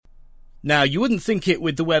Now, you wouldn't think it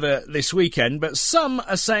with the weather this weekend, but some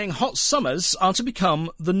are saying hot summers are to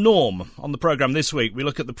become the norm. On the programme this week, we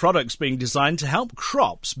look at the products being designed to help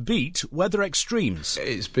crops beat weather extremes.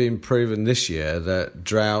 It's been proven this year that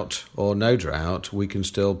drought or no drought, we can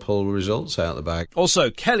still pull results out of the bag.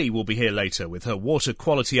 Also, Kelly will be here later with her water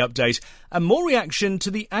quality update and more reaction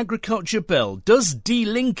to the agriculture bill. Does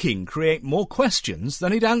delinking create more questions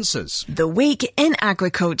than it answers? The Week in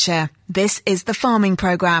Agriculture. This is the Farming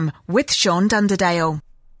Programme with Sean Dunderdale.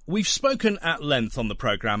 We've spoken at length on the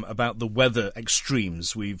programme about the weather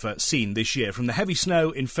extremes we've seen this year, from the heavy snow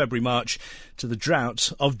in February, March to the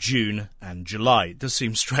drought of June and July. It does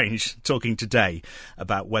seem strange talking today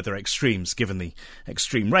about weather extremes, given the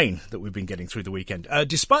extreme rain that we've been getting through the weekend.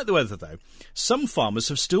 Despite the weather, though, some farmers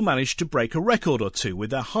have still managed to break a record or two with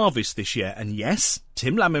their harvest this year. And yes,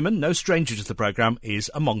 Tim Lammerman, no stranger to the programme,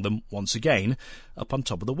 is among them once again, up on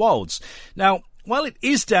top of the wolds. Now, while it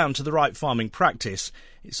is down to the right farming practice,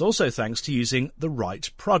 it's also thanks to using the right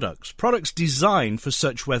products. Products designed for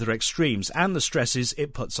such weather extremes and the stresses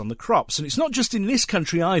it puts on the crops. And it's not just in this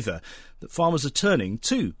country either that farmers are turning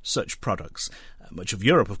to such products. Much of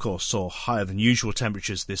Europe, of course, saw higher than usual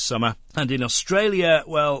temperatures this summer. And in Australia,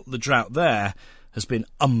 well, the drought there has been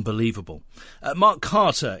unbelievable. Mark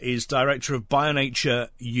Carter is Director of BioNature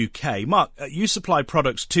UK. Mark, you supply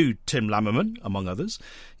products to Tim Lammerman, among others.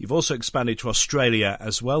 You've also expanded to Australia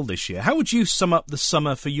as well this year. How would you sum up the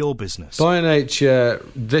summer for your business? BioNature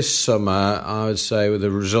this summer, I would say, with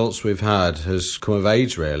the results we've had, has come of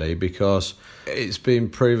age, really, because it's been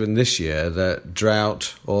proven this year that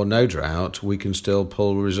drought or no drought, we can still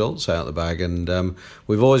pull results out of the bag. And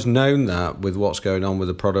we've always known that with what's going on with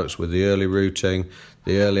the products, with the early rooting,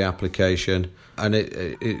 the early application, and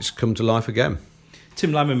it's come to life again.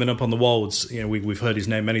 Tim Lammerman up on the wolds, we've heard his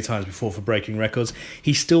name many times before for breaking records.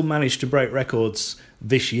 He still managed to break records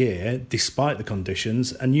this year, despite the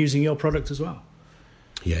conditions, and using your product as well.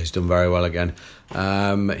 Yeah, he's done very well again.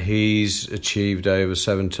 He's achieved over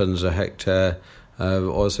 7 tonnes a hectare of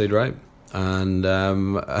oilseed rape, and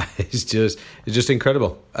it's just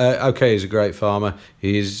incredible. He's a great farmer.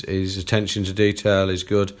 His attention to detail is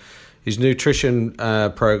good. His nutrition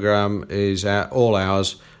programme is at all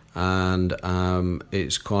hours, and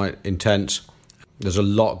it's quite intense. There's a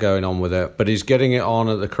lot going on with it, but he's getting it on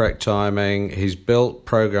at the correct timing. He's built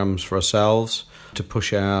programmes for ourselves to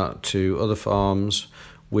push out to other farms.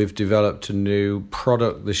 We've developed a new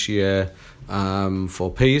product this year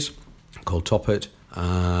for peas called Top It.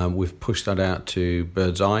 We've pushed that out to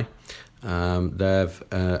Bird's Eye. They've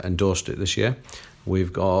endorsed it this year.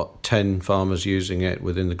 We've got 10 farmers using it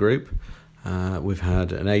within the group. We've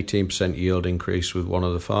had an 18% yield increase with one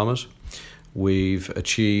of the farmers. We've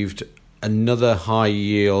achieved another high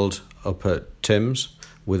yield up at Tim's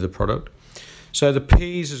with the product. So the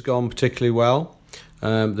peas has gone particularly well.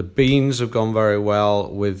 The beans have gone very well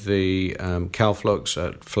with the Calflux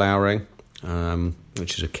at flowering,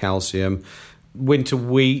 which is a calcium. Winter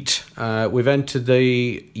wheat, we've entered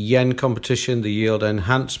the Yen competition, the yield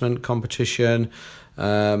enhancement competition,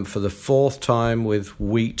 for the 4th time with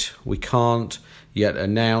wheat. We can't yet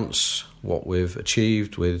announce what we've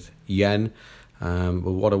achieved with Yen, but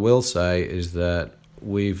what I will say is that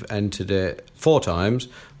we've entered it 4 times,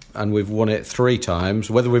 and we've won it 3 times.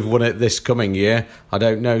 Whether we've won it this coming year, I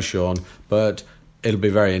don't know, Sean, but it'll be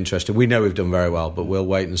very interesting. We know we've done very well, but we'll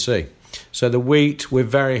wait and see. So the wheat, we're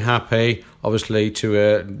very happy. Obviously,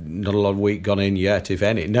 not a lot of wheat gone in yet, if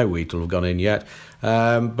any. No wheat will have gone in yet.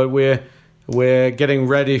 But we're getting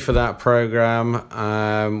ready for that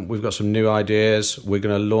programme. We've got some new ideas. We're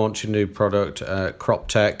going to launch a new product, Crop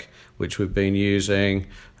Tech, which we've been using,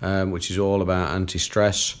 which is all about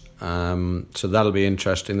anti-stress. So that'll be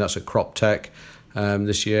interesting. That's at Crop Tech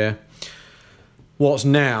this year. What's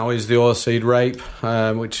now is the oilseed rape,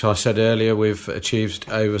 which I said earlier, we've achieved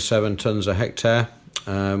over 7 tonnes a hectare,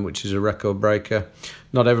 which is a record breaker.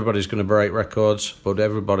 Not everybody's going to break records, but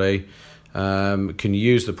everybody can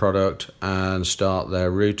use the product and start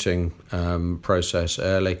their rooting process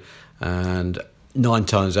early. And 9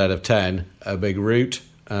 times out of 10, a big root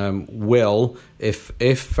will, if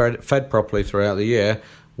fed properly throughout the year,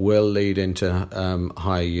 will lead into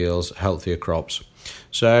higher yields, healthier crops.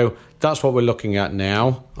 So that's what we're looking at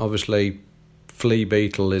now. Obviously, flea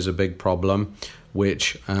beetle is a big problem,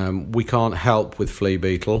 which we can't help with flea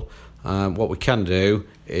beetle. What we can do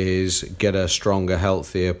is get a stronger,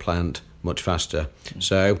 healthier plant much faster.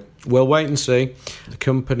 So we'll wait and see. The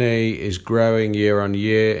company is growing year on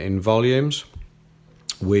year in volumes.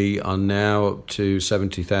 We are now up to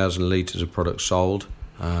 70,000 litres of product sold,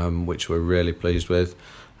 which we're really pleased with.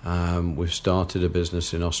 We've started a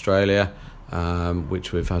business in Australia,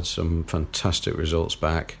 which we've had some fantastic results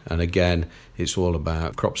back. And again, it's all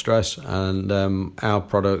about crop stress, and our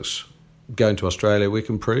products going to Australia, we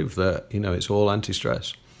can prove that, it's all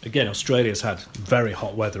anti-stress. Again, Australia's had very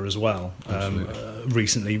hot weather as well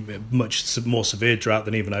recently, much more severe drought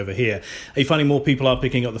than even over here. Are you finding more people are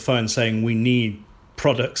picking up the phone saying we need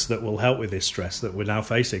products that will help with this stress that we're now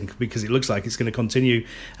facing, because it looks like it's going to continue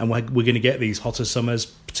and we're going to get these hotter summers,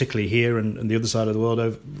 particularly here and the other side of the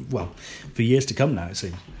world, for years to come now, it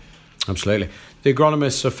seems? Absolutely. The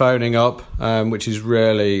agronomists are phoning up, which is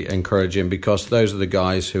really encouraging, because those are the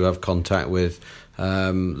guys who have contact with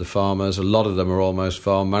the farmers. A lot of them are almost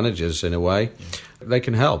farm managers in a way. They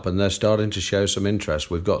can help, and they're starting to show some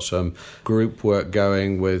interest. We've got some group work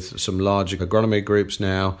going with some larger agronomy groups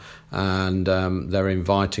now, and they're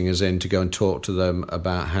inviting us in to go and talk to them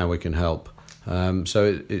about how we can help.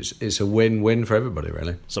 So it's a win-win for everybody,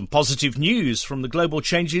 really. Some positive news from the global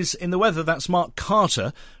changes in the weather. That's Mark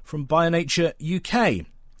Carter from BioNature UK.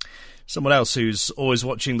 Someone else who's always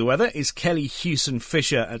watching the weather is Kelly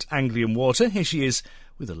Hewson-Fisher at Anglian Water. Here she is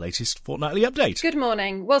with the latest fortnightly update. Good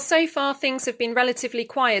morning. Well, so far things have been relatively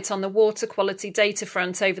quiet on the water quality data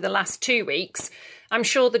front over the last 2 weeks. I'm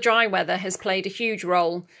sure the dry weather has played a huge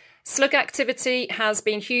role. Slug activity has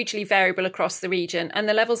been hugely variable across the region, and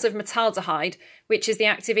the levels of metaldehyde, which is the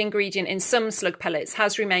active ingredient in some slug pellets,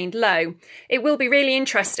 has remained low. It will be really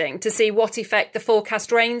interesting to see what effect the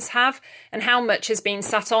forecast rains have and how much has been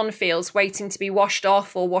sat on fields waiting to be washed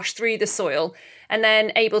off or washed through the soil and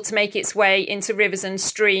then able to make its way into rivers and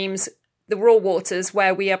streams, the raw waters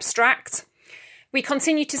where we abstract. We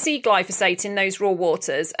continue to see glyphosate in those raw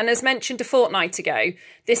waters, and as mentioned a fortnight ago,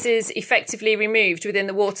 this is effectively removed within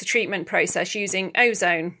the water treatment process using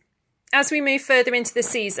ozone. As we move further into the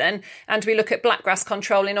season and we look at blackgrass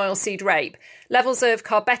control in oilseed rape, levels of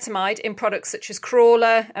carbetamide in products such as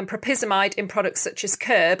crawler and propyzamide in products such as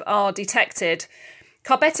curb are detected.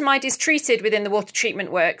 Carbetamide is treated within the water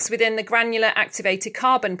treatment works within the granular activated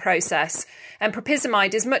carbon process, and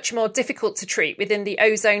propyzamide is much more difficult to treat within the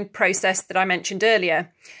ozone process that I mentioned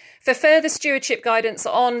earlier. For further stewardship guidance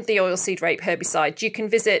on the oilseed rape herbicide, you can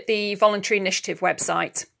visit the Voluntary Initiative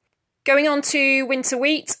website. Going on to winter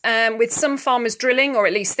wheat, with some farmers drilling, or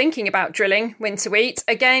at least thinking about drilling, winter wheat.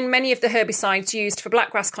 Again, many of the herbicides used for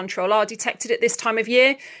blackgrass control are detected at this time of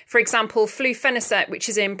year. For example, flufenicet, which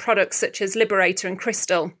is in products such as Liberator and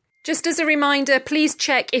Crystal. Just as a reminder, please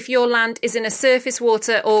check if your land is in a surface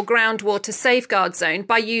water or groundwater safeguard zone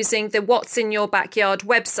by using the What's in Your Backyard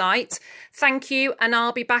website. Thank you, and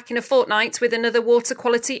I'll be back in a fortnight with another water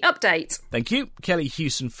quality update. Thank you. Kelly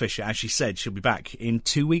Hewson-Fisher, as she said, she'll be back in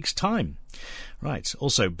 2 weeks' time. Right,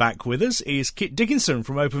 also back with us is Kit Dickinson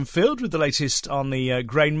from Open Field with the latest on the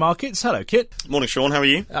grain markets. Hello, Kit. Morning, Sean. How are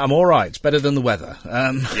you? I'm all right. Better than the weather.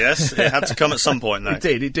 Yes, it had to come at some point, though.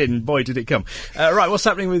 It did, and boy, did it come. Right, what's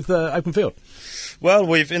happening with Open Field?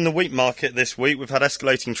 Well, in the wheat market this week, we've had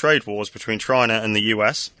escalating trade wars between China and the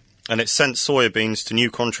US, and it sent soybeans to new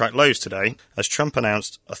contract lows today as Trump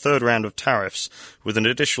announced a third round of tariffs with an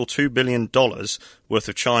additional $2 billion worth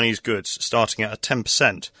of Chinese goods starting at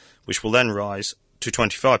 10%, which will then rise to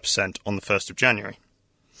 25% on the 1st of January.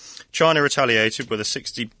 China retaliated with a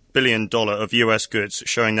 $60 billion of US goods,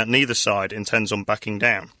 showing that neither side intends on backing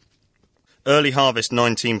down. Early harvest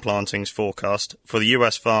 19 plantings forecast for the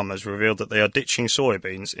US farmers revealed that they are ditching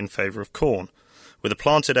soybeans in favour of corn, with a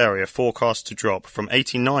planted area forecast to drop from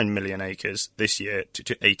 89 million acres this year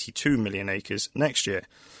to 82 million acres next year.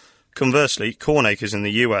 Conversely, corn acres in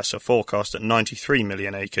the US are forecast at 93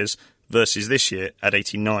 million acres versus this year at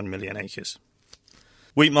 89 million acres.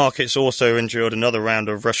 Wheat markets also endured another round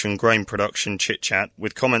of Russian grain production chit-chat,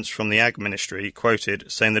 with comments from the Ag Ministry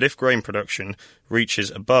quoted saying that if grain production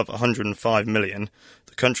reaches above 105 million,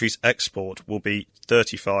 the country's export will be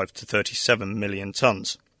 35 to 37 million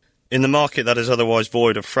tonnes. In the market that is otherwise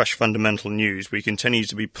void of fresh fundamental news, we continue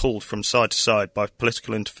to be pulled from side to side by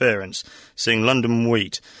political interference, seeing London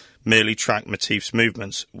wheat merely track Matif's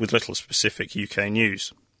movements with little specific UK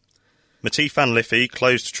news. Matif and Liffey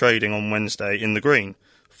closed trading on Wednesday in the green,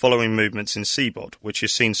 following movements in CBOT, which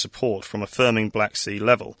has seen support from a firming Black Sea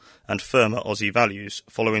level and firmer Aussie values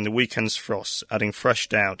following the weekend's frosts, adding fresh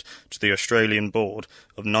doubt to the Australian board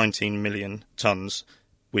of 19 million tonnes,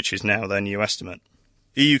 which is now their new estimate.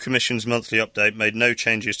 EU Commission's monthly update made no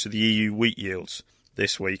changes to the EU wheat yields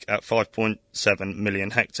this week at 5.7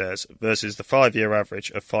 million hectares versus the 5-year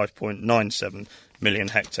average of 5.97 million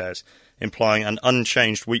hectares, implying an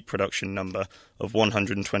unchanged wheat production number of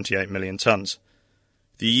 128 million tonnes.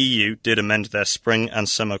 The EU did amend their spring and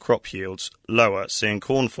summer crop yields lower, seeing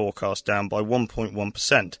corn forecast down by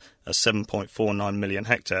 1.1% at 7.49 million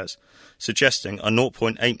hectares, suggesting a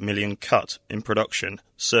 0.8 million cut in production,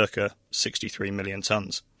 circa 63 million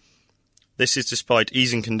tonnes. This is despite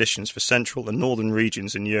easing conditions for central and northern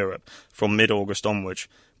regions in Europe from mid-August onwards,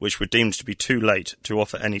 which were deemed to be too late to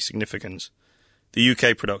offer any significance. The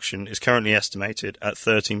UK production is currently estimated at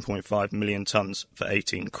 13.5 million tonnes for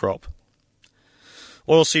 18 crop.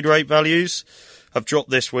 Oilseed rape values have dropped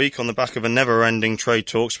this week on the back of a never-ending trade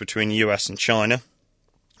talks between the US and China.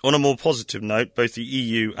 On a more positive note, both the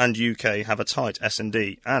EU and UK have a tight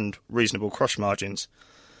S&D and reasonable crush margins.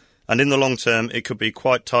 And in the long term, it could be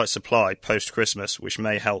quite tight supply post-Christmas, which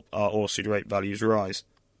may help our oilseed rape values rise.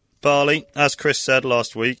 Barley, as Chris said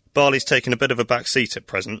last week, barley's taken a bit of a back seat at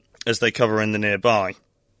present, as they cover in the nearby.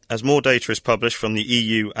 As more data is published from the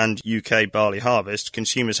EU and UK barley harvest,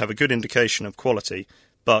 consumers have a good indication of quality,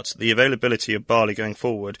 but the availability of barley going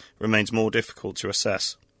forward remains more difficult to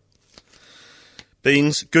assess.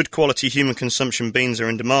 Beans. Good quality human consumption beans are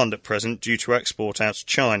in demand at present due to export out to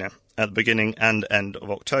China at the beginning and end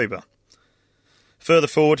of October. Further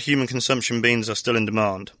forward, human consumption beans are still in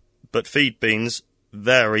demand, but feed beans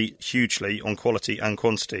vary hugely on quality and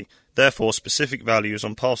quantity. Therefore, specific values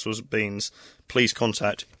on parcels of beans, please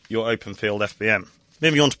contact your Openfield FBM.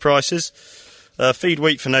 Moving on to prices. Feed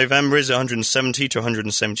wheat for November is 170 to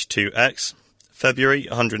 172x. February,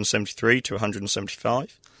 173 to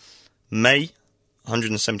 175. May,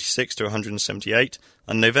 176 to 178.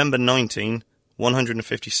 And November 19,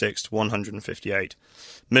 156 to 158.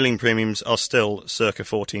 Milling premiums are still circa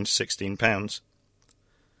 £14 to £16.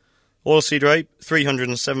 Oilseed rape,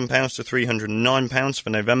 £307 to £309 for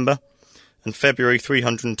November, and February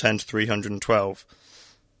 £310 to £312.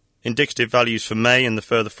 Indicative values for May and the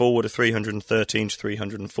further forward are £313 to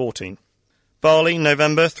 £314. Barley,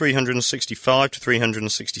 November £365 to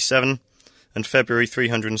 £367, and February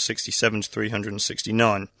 £367 to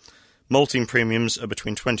 £369. Malting premiums are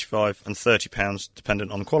between £25 and £30,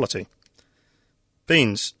 dependent on quality.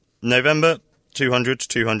 Beans, November £200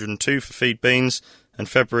 to £202 for feed beans, and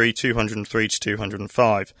February £203 to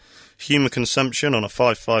 £205. Human consumption on a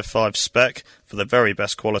 555 spec for the very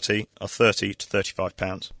best quality are £30 to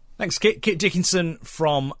 £35. Thanks, Kit. Kit Dickinson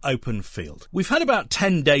from Openfield. We've had about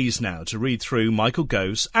 10 days now to read through Michael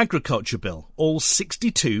Gove's Agriculture Bill, all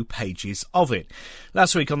 62 pages of it.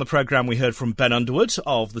 Last week on the programme we heard from Ben Underwood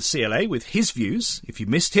of the CLA with his views. If you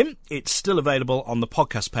missed him, it's still available on the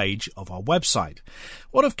podcast page of our website.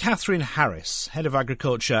 What of Catherine Harris, Head of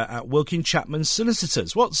Agriculture at Wilkin Chapman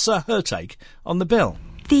Solicitors? What's her take on the bill?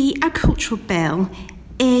 The Agricultural Bill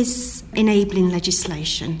is enabling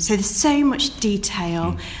legislation, so there's so much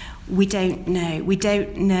detail. We don't know. We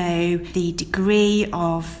don't know the degree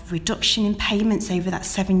of reduction in payments over that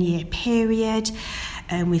 7-year period.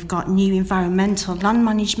 We've got new environmental land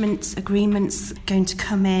management agreements going to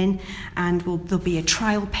come in, and there'll be a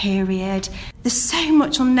trial period. There's so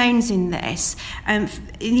much unknowns in this.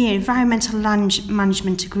 Environmental land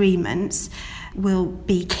management agreements will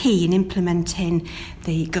be key in implementing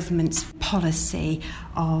the government's policy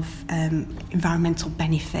of environmental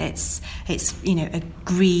benefits. It's, a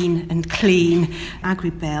green and clean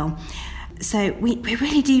agri-bill. So we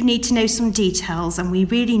really do need to know some details, and we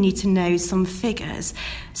really need to know some figures.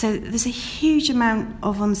 So there's a huge amount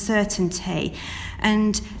of uncertainty.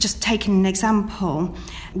 And just taking an example,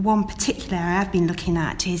 one particular I've been looking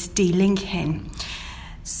at is delinking.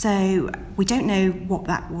 So we don't know what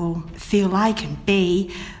that will feel like and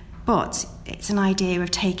be, but it's an idea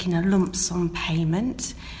of taking a lump sum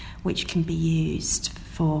payment which can be used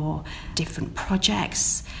for different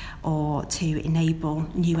projects or to enable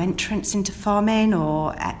new entrants into farming,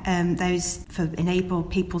 or enable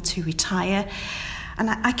people to retire.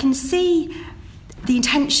 And I can see the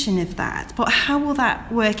intention of that, but how will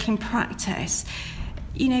that work in practice?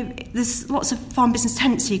 There's lots of farm business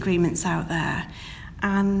tenancy agreements out there,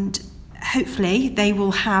 and hopefully they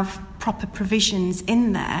will have proper provisions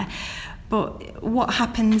in there. But what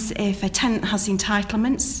happens if a tenant has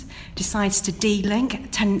entitlements, decides to de-link,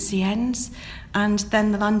 tenancy ends, and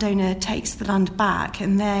then the landowner takes the land back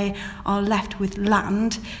and they are left with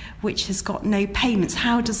land which has got no payments?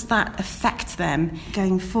 How does that affect them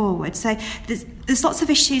going forward? So there's lots of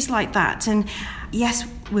issues like that. And yes,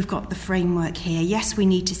 we've got the framework here. Yes, we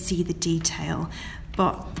need to see the detail.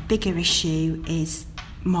 But the bigger issue is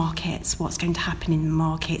markets. What's going to happen in the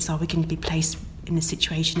markets? Are we going to be placed in a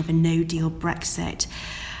situation of a no-deal Brexit?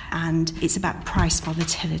 And it's about price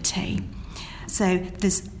volatility. So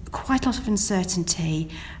there's quite a lot of uncertainty,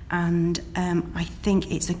 and I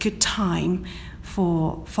think it's a good time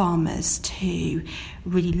for farmers to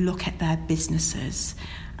really look at their businesses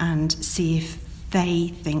and see if they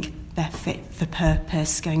think they're fit for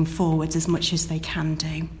purpose going forwards as much as they can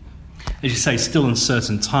do. As you say, still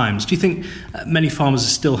uncertain times. Do you think many farmers are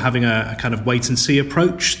still having a kind of wait-and-see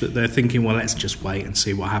approach, that they're thinking, well, let's just wait and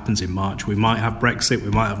see what happens in March? We might have Brexit, we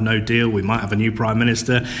might have no deal, we might have a new Prime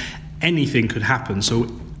Minister. Anything could happen, so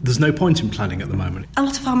there's no point in planning at the moment. A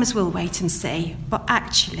lot of farmers will wait and see, but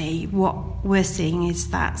actually what we're seeing is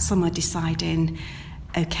that some are deciding,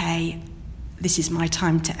 OK, this is my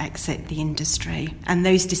time to exit the industry. And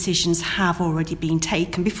those decisions have already been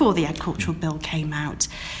taken before the Agricultural Bill came out.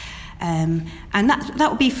 And that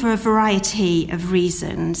will be for a variety of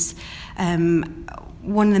reasons.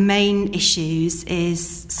 One of the main issues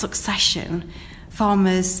is succession.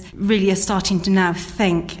 Farmers really are starting to now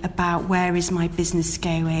think about, where is my business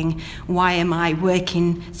going? Why am I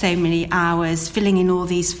working so many hours, filling in all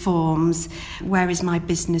these forms? Where is my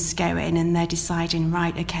business going? And they're deciding,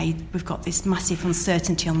 right, OK, we've got this massive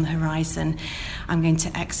uncertainty on the horizon. I'm going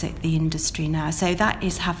to exit the industry now. So that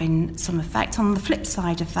is having some effect. On the flip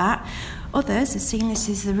side of that, others are seeing this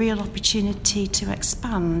as a real opportunity to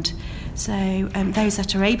expand. So those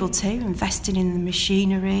that are able to, investing in the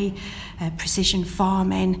machinery, precision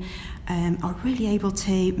farming, are really able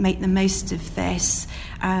to make the most of this.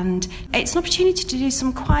 And it's an opportunity to do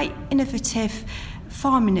some quite innovative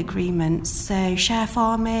farming agreements, so share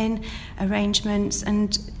farming arrangements,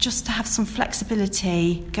 and just to have some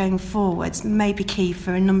flexibility going forwards may be key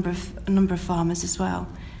for a number of farmers as well.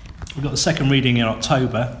 We've got the second reading in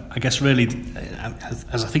October. I guess really,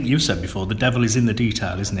 as I think you've said before, the devil is in the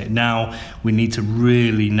detail, isn't it? Now we need to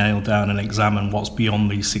really nail down and examine what's beyond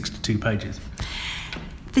these 62 pages.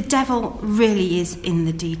 The devil really is in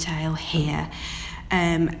the detail here.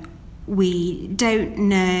 We don't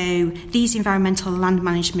know these environmental land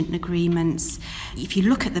management agreements. If you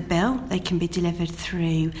look at the bill, they can be delivered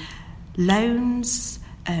through loans,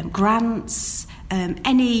 grants,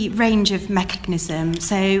 any range of mechanism.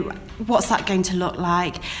 So what's that going to look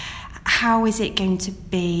like? How is it going to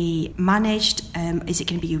be managed? Is it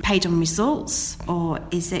going to be paid on results, or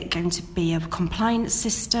is it going to be a compliance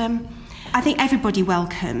system? I think everybody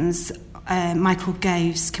welcomes Michael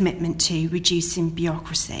Gove's commitment to reducing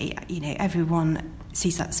bureaucracy. You know, everyone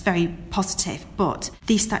sees that's very positive, but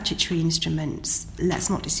these statutory instruments, let's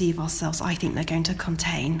not deceive ourselves, I think they're going to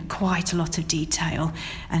contain quite a lot of detail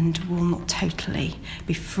and will not totally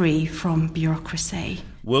be free from bureaucracy.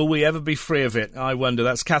 Will we ever be free of it? I wonder.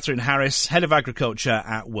 That's Catherine Harris, Head of Agriculture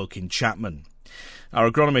at Wilkin Chapman. Our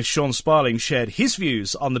agronomist Sean Sparling shared his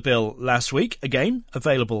views on the bill last week, again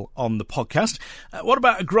available on the podcast. What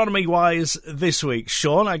about agronomy-wise this week,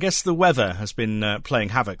 Sean? I guess the weather has been playing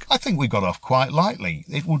havoc. I think we got off quite lightly.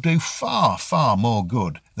 It will do far, far more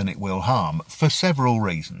good than it will harm, for several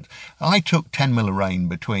reasons. I took 10 mil of rain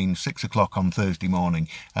between 6 o'clock on Thursday morning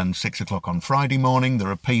and 6 o'clock on Friday morning. There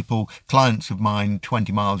are people, clients of mine,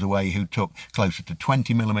 20 miles away who took closer to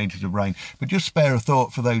 20 millimetres of rain. But just spare a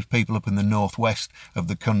thought for those people up in the northwest of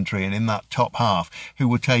the country and in that top half who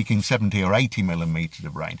were taking 70 or 80 millimetres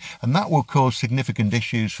of rain. And that will cause significant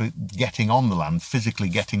issues for getting on the land, physically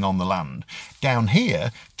getting on the land. Down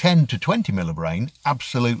here, 10 to 20 mil of rain,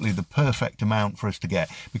 absolutely the perfect amount for us to get,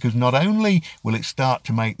 because not only will it start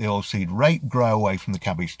to make the oilseed rape grow away from the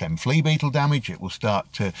cabbage stem flea beetle damage, it will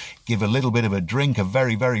start to give a little bit of a drink, a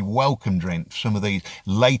very, very welcome drink, some of these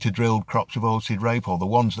later drilled crops of oilseed rape, or the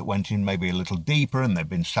ones that went in maybe a little deeper and they've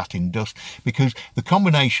been sat in dust, because the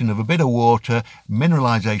combination of a bit of water,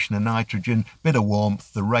 mineralisation of nitrogen, bit of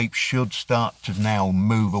warmth, the rape should start to now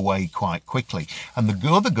move away quite quickly. And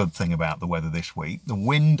the other good thing about the weather this week, the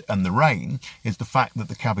wind and the rain, is the fact that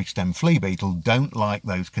the cabbage stem flea beetle don't like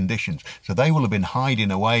those conditions. So they will have been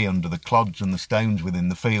hiding away under the clods and the stones within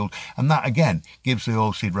the field, and that again gives the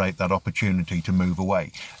oilseed rape that opportunity to move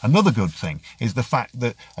away. Another good thing is the fact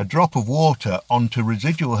that a drop of water onto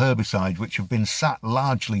residual herbicides which have been sat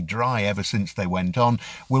largely dry ever since they went on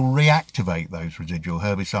will reactivate those residual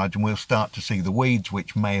herbicides, and we'll start to see the weeds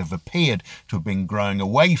which may have appeared to have been growing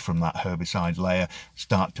away from that herbicide layer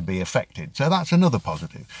start to be affected. So that's another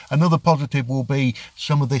positive. Another positive will be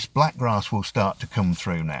some of this blackgrass will start to come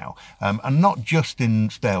through now, and not just in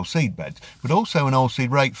stale seed beds, but also in oilseed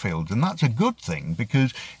rape fields. And that's a good thing,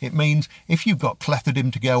 because it means if you've got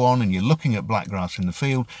clethodim to go on and you're looking at blackgrass in the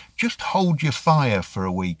field, just hold your fire for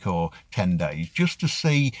a week or 10 days just to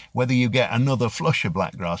see whether you get another flush of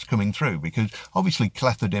blackgrass coming through, because obviously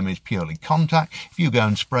clethodim is purely contact. If you go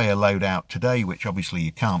and spray a load out today, which obviously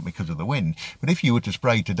you can't because of the wind, but if you were to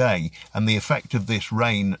spray today and the effect of this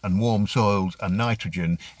rain and warm soils and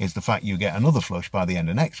nitrogen is the fact you get another flush by the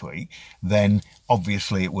end of next week, then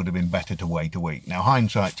obviously it would have been better to wait a week. Now,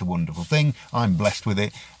 hindsight's a wonderful thing. I'm blessed with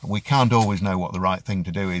it. We can't always know what the right thing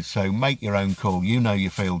to do is, so make your own call. You know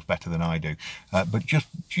your fields better than I do. But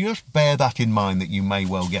just bear that in mind, that you may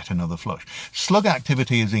well get another flush. Slug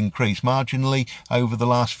activity has increased marginally over the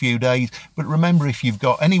last few days, but remember, if you've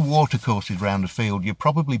got any watercourses around the field, you're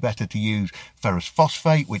probably better to use ferrous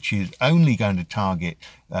phosphate, which is only going to target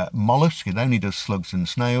mollusks. It only does slugs and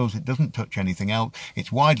snails. It doesn't touch anything else.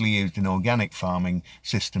 It's widely used in organic farming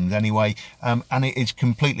systems anyway, and it is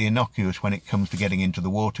completely innocuous when it comes to getting into the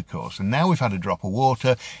watercourse. And now we've had a drop of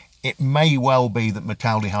water, it may well be that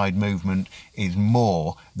metaldehyde movement is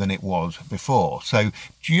more than it was before. So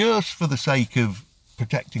just for the sake of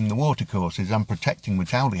protecting the watercourses and protecting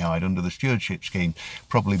metaldehyde under the stewardship scheme,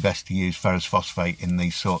 probably best to use ferrous phosphate in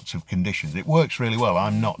these sorts of conditions. It works really well.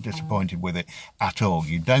 I'm not disappointed with it at all.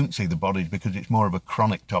 You don't see the bodies because it's more of a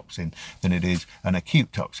chronic toxin than it is an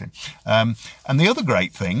acute toxin. And the other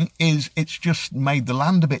great thing is it's just made the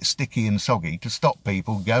land a bit sticky and soggy to stop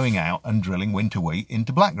people going out and drilling winter wheat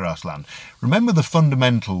into blackgrass land. Remember the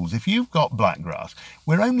fundamentals. If you've got blackgrass,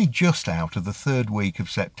 we're only just out of the third week of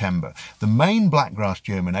September. The main blackgrass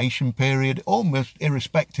germination period, almost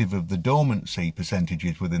irrespective of the dormancy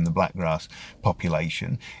percentages within the blackgrass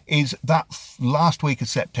population, is that last week of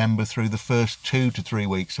September through the first 2 to 3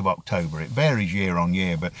 weeks of October. It varies year on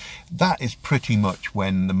year, but that is pretty much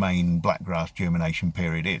when the main blackgrass germination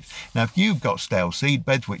period is. Now, if you've got stale seed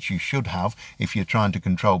beds, which you should have if you're trying to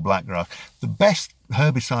control blackgrass, the best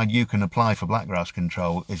herbicide you can apply for blackgrass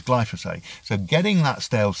control is glyphosate. So getting that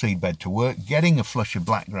stale seedbed to work, getting a flush of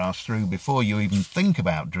blackgrass through before you even think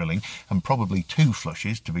about drilling, and probably 2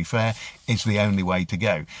 flushes to be fair, is the only way to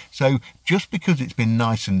go. So just because it's been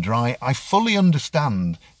nice and dry, I fully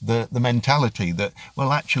understand the mentality that,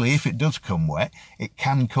 well, actually, if it does come wet, it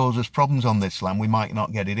can cause us problems on this land. We might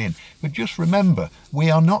not get it in. But just remember, we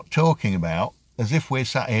are not talking about as if we're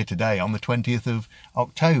sat here today on the 20th of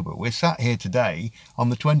October. We're sat here today on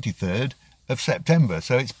the 23rd of September,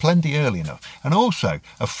 so it's plenty early enough. And also,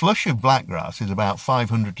 a flush of blackgrass is about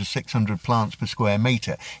 500 to 600 plants per square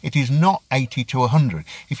metre. It is not 80 to 100.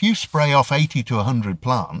 If you spray off 80 to 100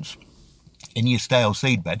 plants in your stale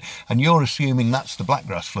seedbed, and you're assuming that's the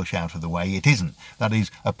blackgrass flush out of the way, it isn't. That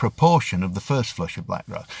is a proportion of the first flush of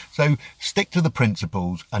blackgrass. So stick to the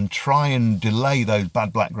principles and try and delay those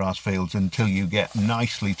bad blackgrass fields until you get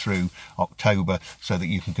nicely through October, so that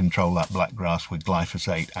you can control that blackgrass with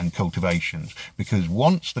glyphosate and cultivations. Because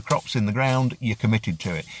once the crop's in the ground, you're committed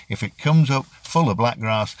to it. If it comes up full of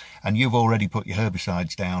blackgrass and you've already put your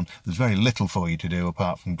herbicides down, there's very little for you to do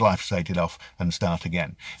apart from glyphosate it off and start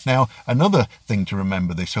again. Now, another thing to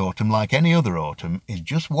remember this autumn, like any other autumn, is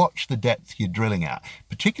just watch the depth you're drilling at,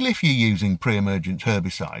 particularly if you're using pre-emergent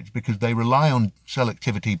herbicides, because they rely on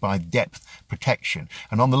selectivity by depth protection.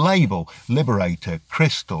 And on the label, Liberator,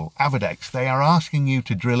 Crystal, Avadex, they are asking you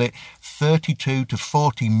to drill it 32 to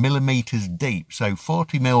 40 millimetres deep, so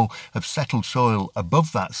 40 mil of settled soil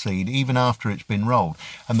above that seed even after it's been rolled.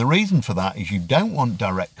 And the reason for that is you don't want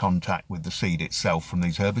direct contact with the seed itself from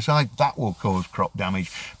these herbicides. That will cause crop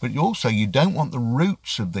damage, but also you don't want the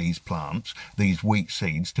roots of these plants, these wheat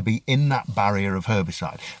seeds, to be in that barrier of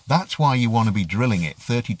herbicide. That's why you want to be drilling it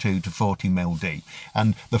 32 to 40 mil deep.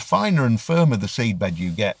 And the finer and firmer the seedbed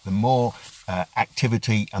you get, the more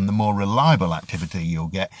activity and the more reliable activity you'll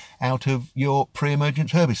get out of your pre-emergent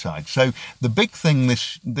herbicide. So the big thing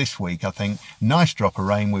this week, I think, nice drop of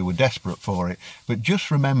rain, we were desperate for it, but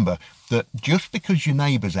just remember that just because your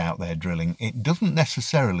neighbour's out there drilling, it doesn't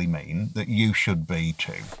necessarily mean that you should be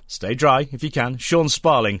too. Stay dry if you can. Sean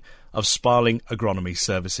Sparling of Sparling Agronomy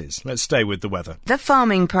Services. Let's stay with the weather. The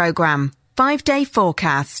Farming Programme 5-day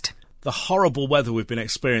forecast. The horrible weather we've been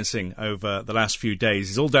experiencing over the last few days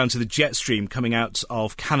is all down to the jet stream coming out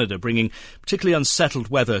of Canada, bringing particularly unsettled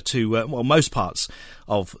weather to, most parts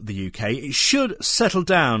of the UK. It should settle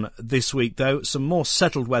down this week, though. Some more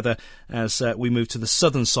settled weather as we move to the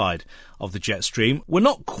southern side of the jet stream. We're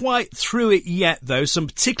not quite through it yet, though. Some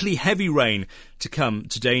particularly heavy rain to come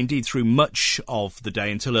today, indeed through much of the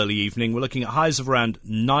day until early evening. We're looking at highs of around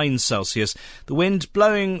 9 Celsius. The wind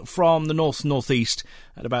blowing from the north-northeast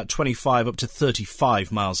at about 25 up to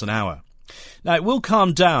 35 miles an hour. Now, it will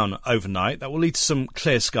calm down overnight. That will lead to some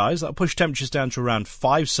clear skies. That will push temperatures down to around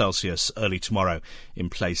 5 Celsius early tomorrow in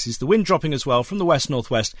places. The wind dropping as well from the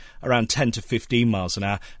west-northwest around 10 to 15 miles an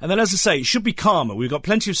hour. And then, as I say, it should be calmer. We've got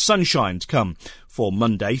plenty of sunshine to come for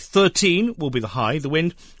Monday. 13 will be the high. The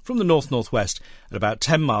wind from the north-northwest at about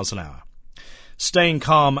 10 miles an hour. Staying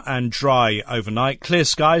calm and dry overnight. Clear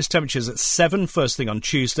skies, temperatures at 7 first thing on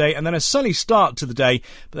Tuesday, and then a sunny start to the day,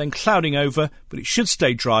 but then clouding over, but it should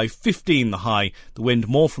stay dry. 15 the high. The wind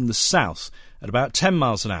more from the south at about 10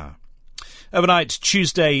 miles an hour. Overnight,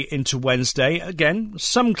 Tuesday into Wednesday, again,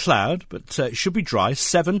 some cloud, but it should be dry.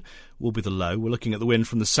 7 will be the low. We're looking at the wind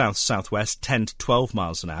from the south-southwest, 10 to 12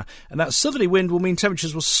 miles an hour. And that southerly wind will mean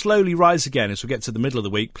temperatures will slowly rise again as we get to the middle of the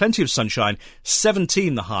week. Plenty of sunshine,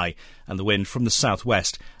 17 the high, and the wind from the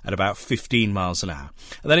southwest at about 15 miles an hour.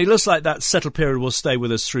 And then it looks like that settled period will stay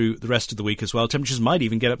with us through the rest of the week as well. Temperatures might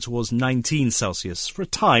even get up towards 19 Celsius for a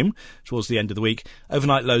time towards the end of the week.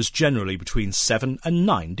 Overnight lows generally between 7 and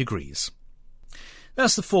 9 degrees.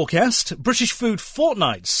 That's the forecast. British Food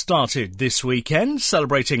Fortnight started this weekend,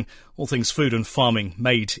 celebrating all things food and farming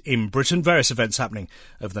made in Britain. Various events happening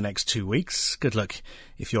over the next 2 weeks. Good luck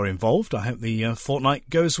if you're involved. I hope the fortnight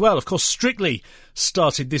goes well. Of course, Strictly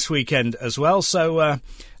started this weekend as well. So,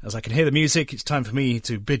 as I can hear the music, it's time for me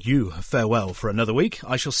to bid you farewell for another week.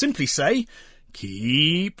 I shall simply say,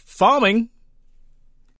 keep farming.